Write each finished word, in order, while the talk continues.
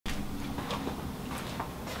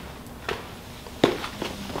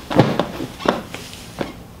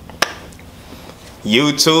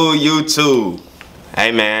YouTube.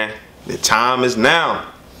 Hey man, the time is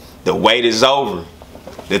now. The wait is over.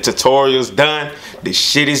 The tutorial's done. The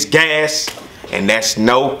shit is gas. And that's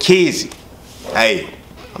no kizzy. Hey,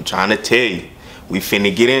 I'm trying to tell you, we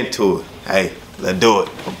finna get into it. Hey, let's do it.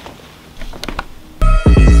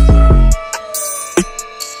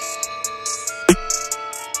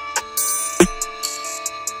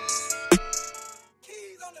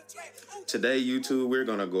 Today, YouTube, we're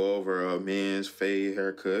gonna go over a men's fade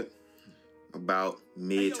haircut, about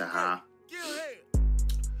mid to high.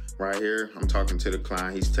 Right here, I'm talking to the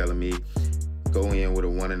client. He's telling me go in with a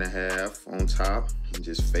 1.5 on top and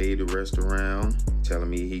just fade the rest around. Telling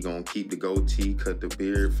me he gonna keep the goatee, cut the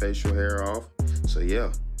beard, facial hair off. So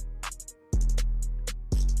yeah.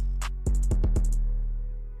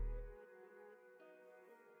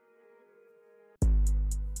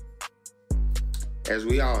 As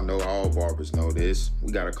we all know, all barbers know this,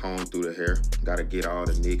 we gotta comb through the hair. Gotta get all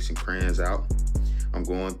the nicks and crayons out. I'm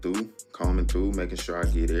going through, combing through, making sure I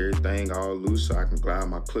get everything all loose so I can glide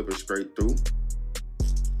my clipper straight through.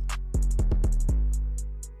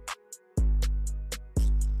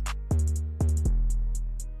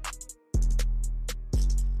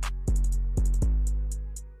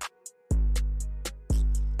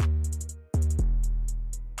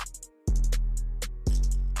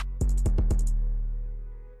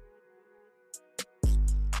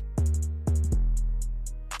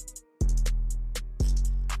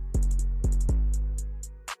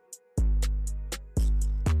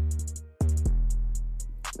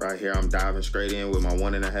 Right here, I'm diving straight in with my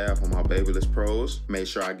 1.5 on my Babyliss Pros. Make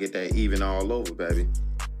sure I get that even all over, baby.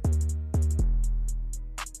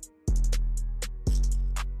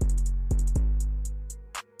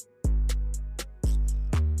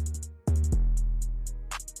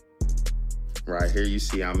 Right here, you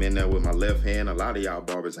see I'm in there with my left hand. A lot of y'all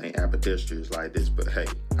barbers ain't ambidextrous like this, but hey,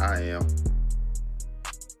 I am.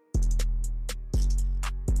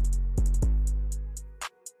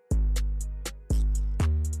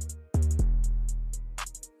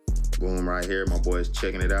 Boom, right here, my boy's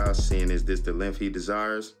checking it out, seeing is this the length he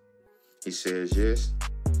desires. He says yes,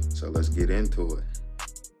 so let's get into it.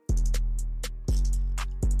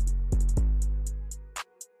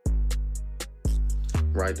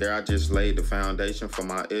 Right there, I just laid the foundation for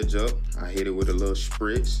my edge up. I hit it with a little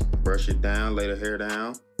spritz, brush it down, lay the hair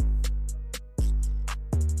down.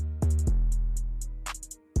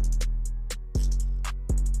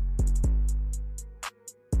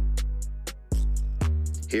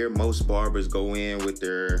 Here, most barbers go in with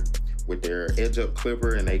their edge up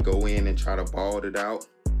clipper and they go in and try to bald it out.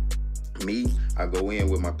 Me, I go in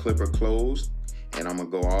with my clipper closed and I'm gonna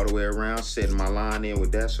go all the way around, setting my line in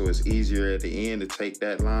with that so it's easier at the end to take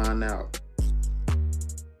that line out.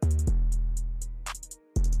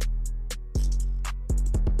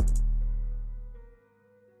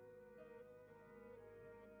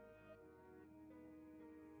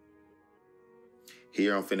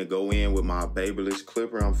 Here I'm finna go in with my Babyliss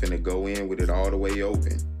Clipper. I'm finna go in with it all the way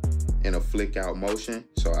open in a flick out motion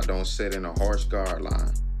so I don't set in a harsh guard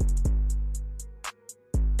line.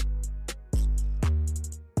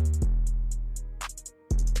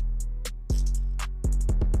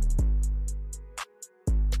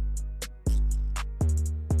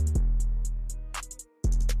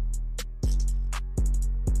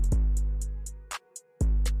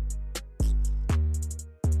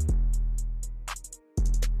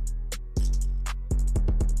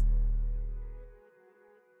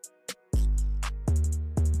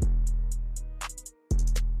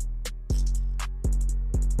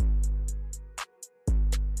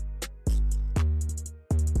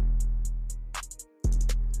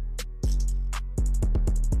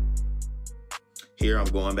 Here I'm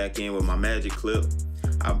going back in with my magic clip.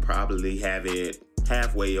 I'll probably have it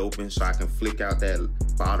halfway open so I can flick out that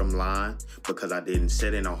bottom line because I didn't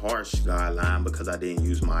set in a harsh guide line because I didn't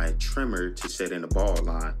use my trimmer to set in the bald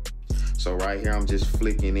line. So right here I'm just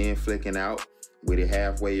flicking in, flicking out with it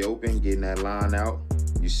halfway open, getting that line out.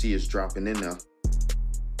 You see it's dropping in there.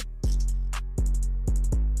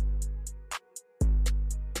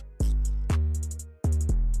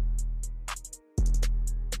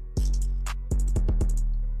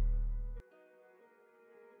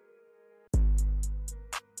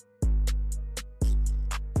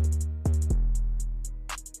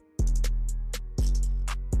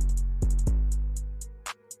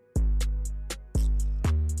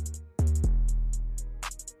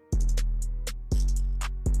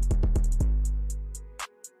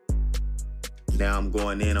 Now I'm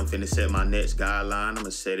going in, I'm finna set my next guideline. I'm gonna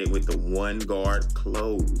set it with the one guard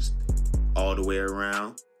closed all the way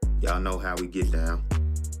around. Y'all know how we get down.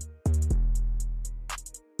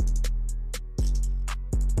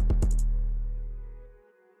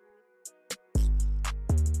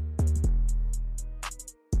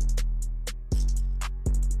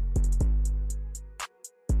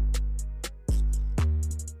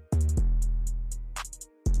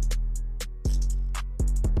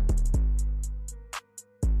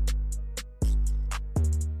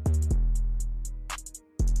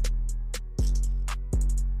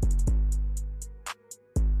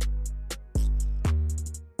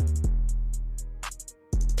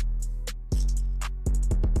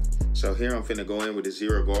 So here I'm finna go in with the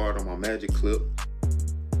 0 guard on my magic clip,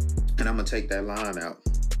 and I'm gonna take that line out.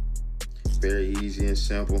 Very easy and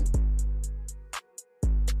simple.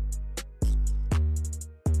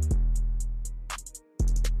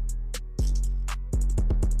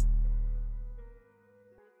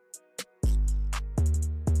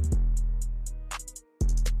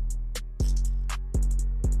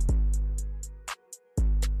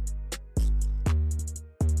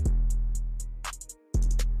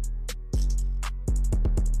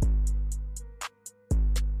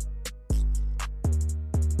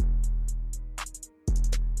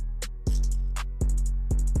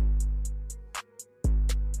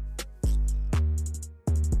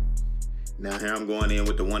 Now here I'm going in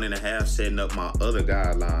with the 1.5, setting up my other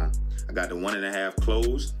guideline. I got the 1.5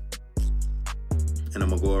 closed, and I'm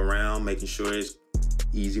gonna go around making sure it's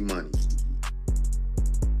easy money.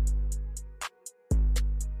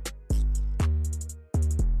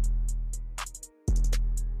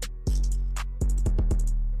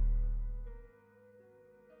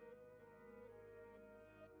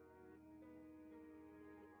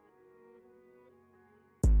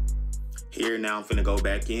 Here now I'm finna go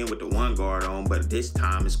back in with the 1 guard on, but this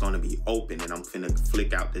time it's gonna be open, and I'm finna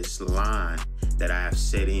flick out this line that I have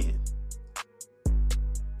set in.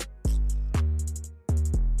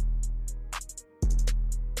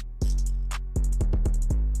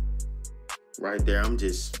 Right there, I'm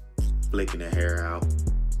just flicking the hair out,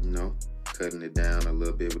 you know, cutting it down a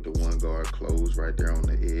little bit with the 1 guard closed right there on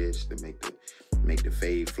the edge to make the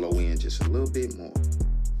fade flow in just a little bit more.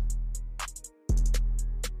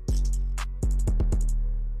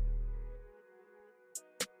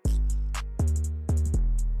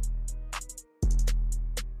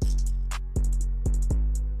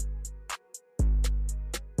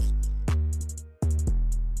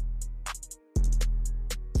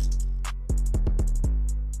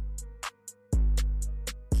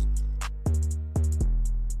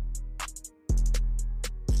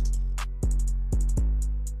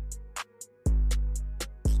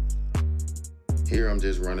 Here I'm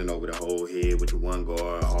just running over the whole head with the 1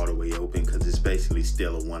 guard all the way open because it's basically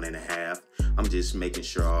still a 1.5. I'm just making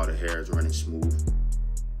sure all the hair is running smooth.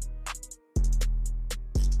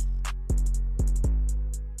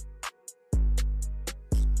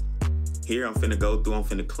 Here I'm finna go through, I'm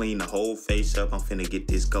finna clean the whole face up. I'm finna get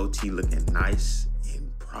this goatee looking nice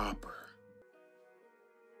and proper.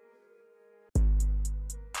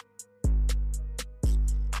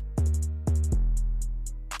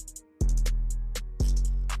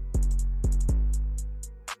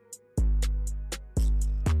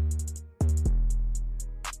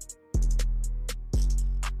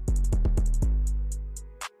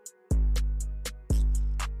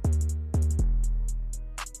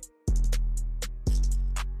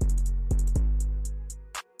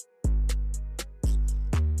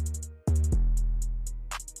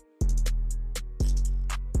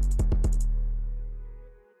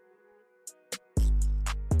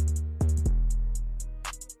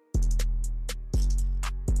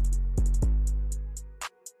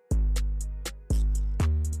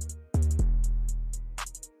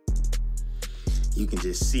 You can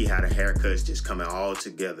just see how the haircut's just coming all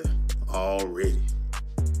together already.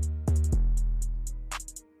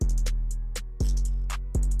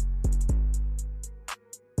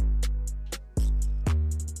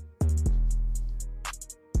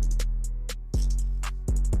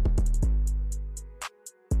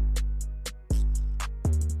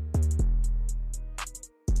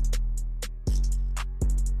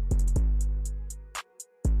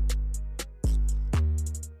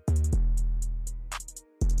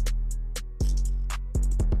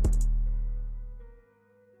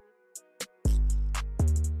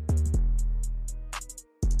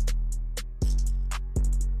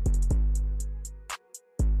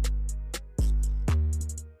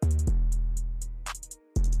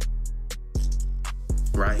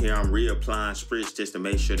 Right here, I'm reapplying spritz just to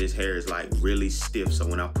make sure this hair is like really stiff. So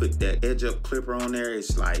when I put that edge up clipper on there,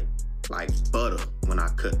 it's like butter when I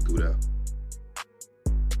cut through there.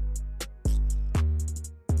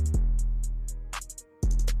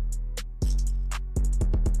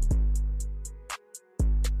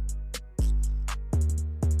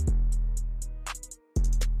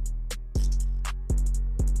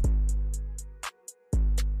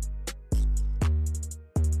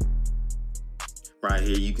 Right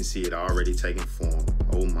here, you can see it already taking form.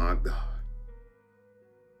 Oh my God.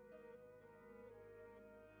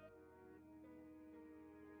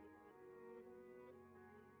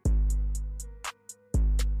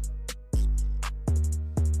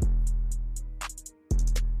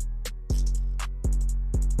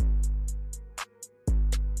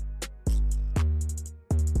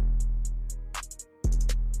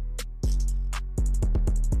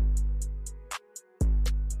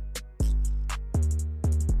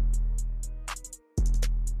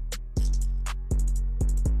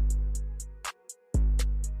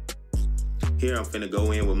 Here I'm finna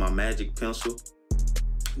go in with my magic pencil.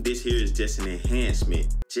 This here is just an enhancement.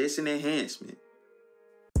 Just an enhancement.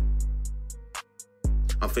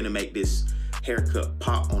 I'm finna make this haircut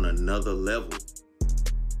pop on another level.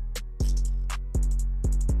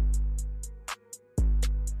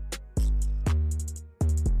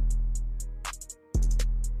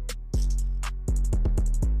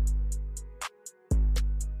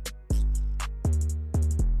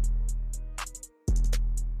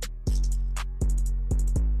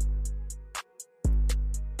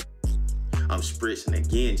 I'm spritzing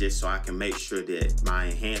again just so I can make sure that my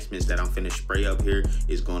enhancements that I'm finna spray up here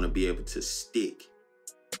is gonna be able to stick.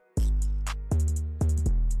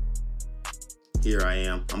 Here I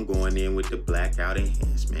am, I'm going in with the blackout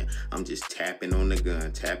enhancement. I'm just tapping on the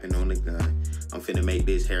gun, tapping on the gun. I'm finna make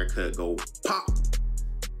this haircut go pop.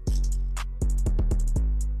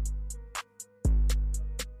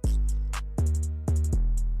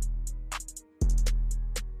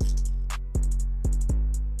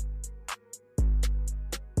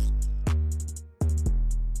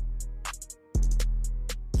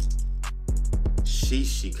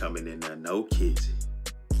 She coming in there, no kidding.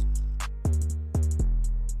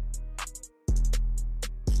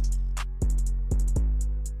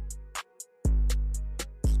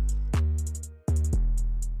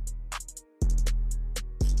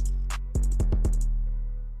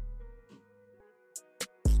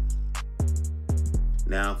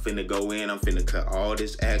 Now I'm finna go in, I'm finna cut all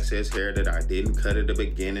this excess hair that I didn't cut at the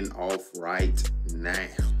beginning off right now.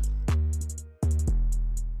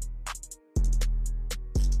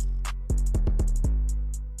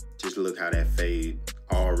 Just look how that fade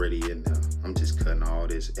already in there. I'm just cutting all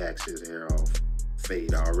this excess hair off.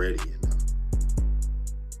 Fade already in there.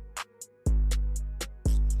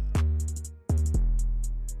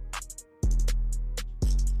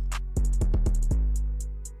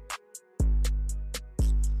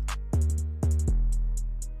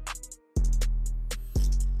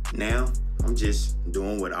 Now, I'm just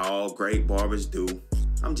doing what all great barbers do.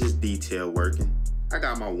 I'm just detail working. I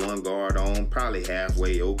got my one guard on, probably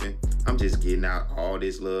halfway open. I'm just getting out all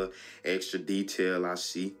this little extra detail I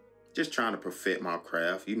see. Just trying to perfect my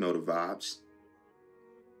craft, you know the vibes.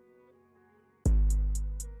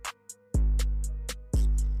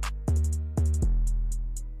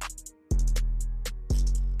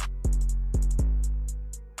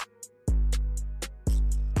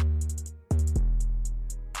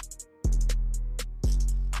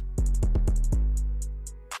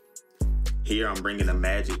 Here I'm bringing a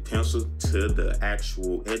magic pencil to the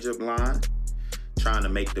actual edge up line, trying to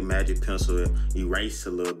make the magic pencil erase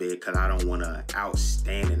a little bit because I don't want an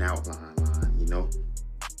outstanding outline line, you know?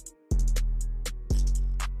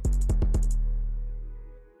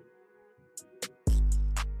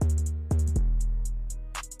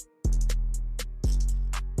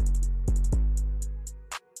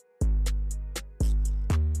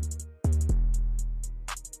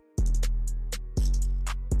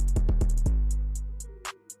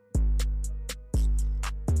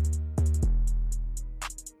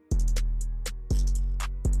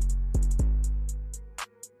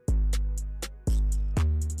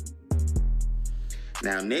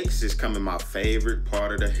 Now next is coming my favorite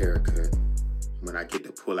part of the haircut, when I get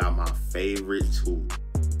to pull out my favorite tool.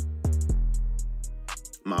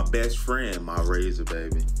 My best friend, my razor,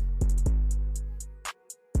 baby.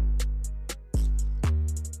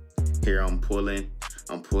 Here I'm pulling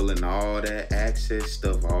all that excess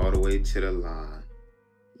stuff all the way to the line.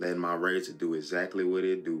 Letting my razor do exactly what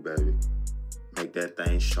it do, baby. Make that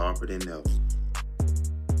thing sharper than ever.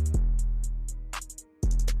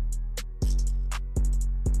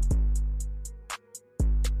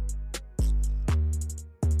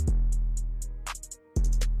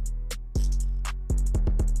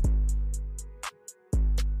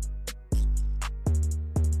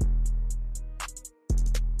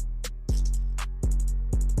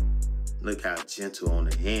 Look how gentle on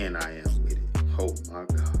the hand I am with it. Oh my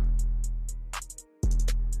God.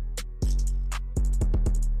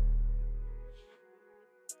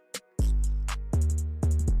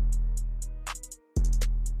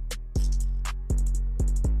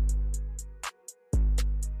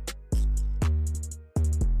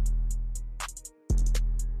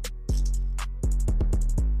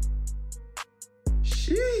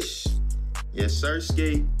 Sheesh. Yes, sir,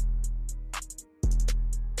 Ski.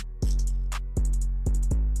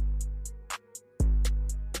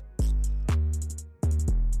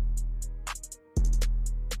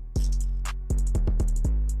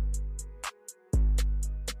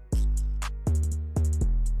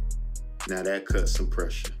 Now that cuts some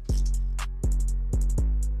pressure.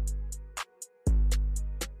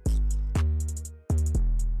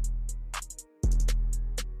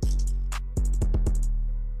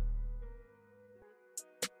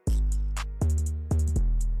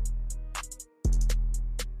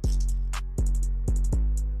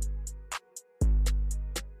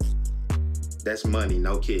 That's money,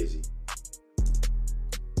 no kizzy.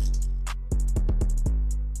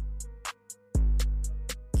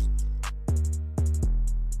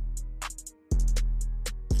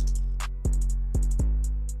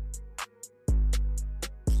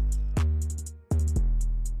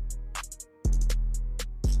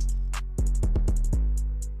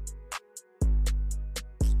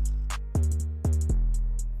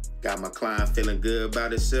 Got my client feeling good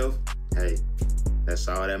about himself. Hey, that's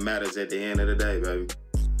all that matters at the end of the day, baby.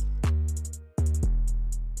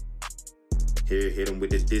 Here, hit him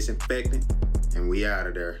with this disinfectant, and we out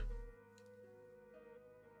of there.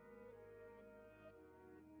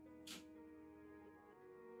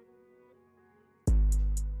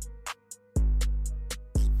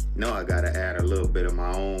 Know I gotta add a little bit of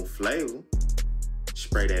my own flavor.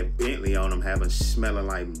 Spray that Bentley on them, have them smelling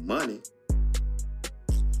like money.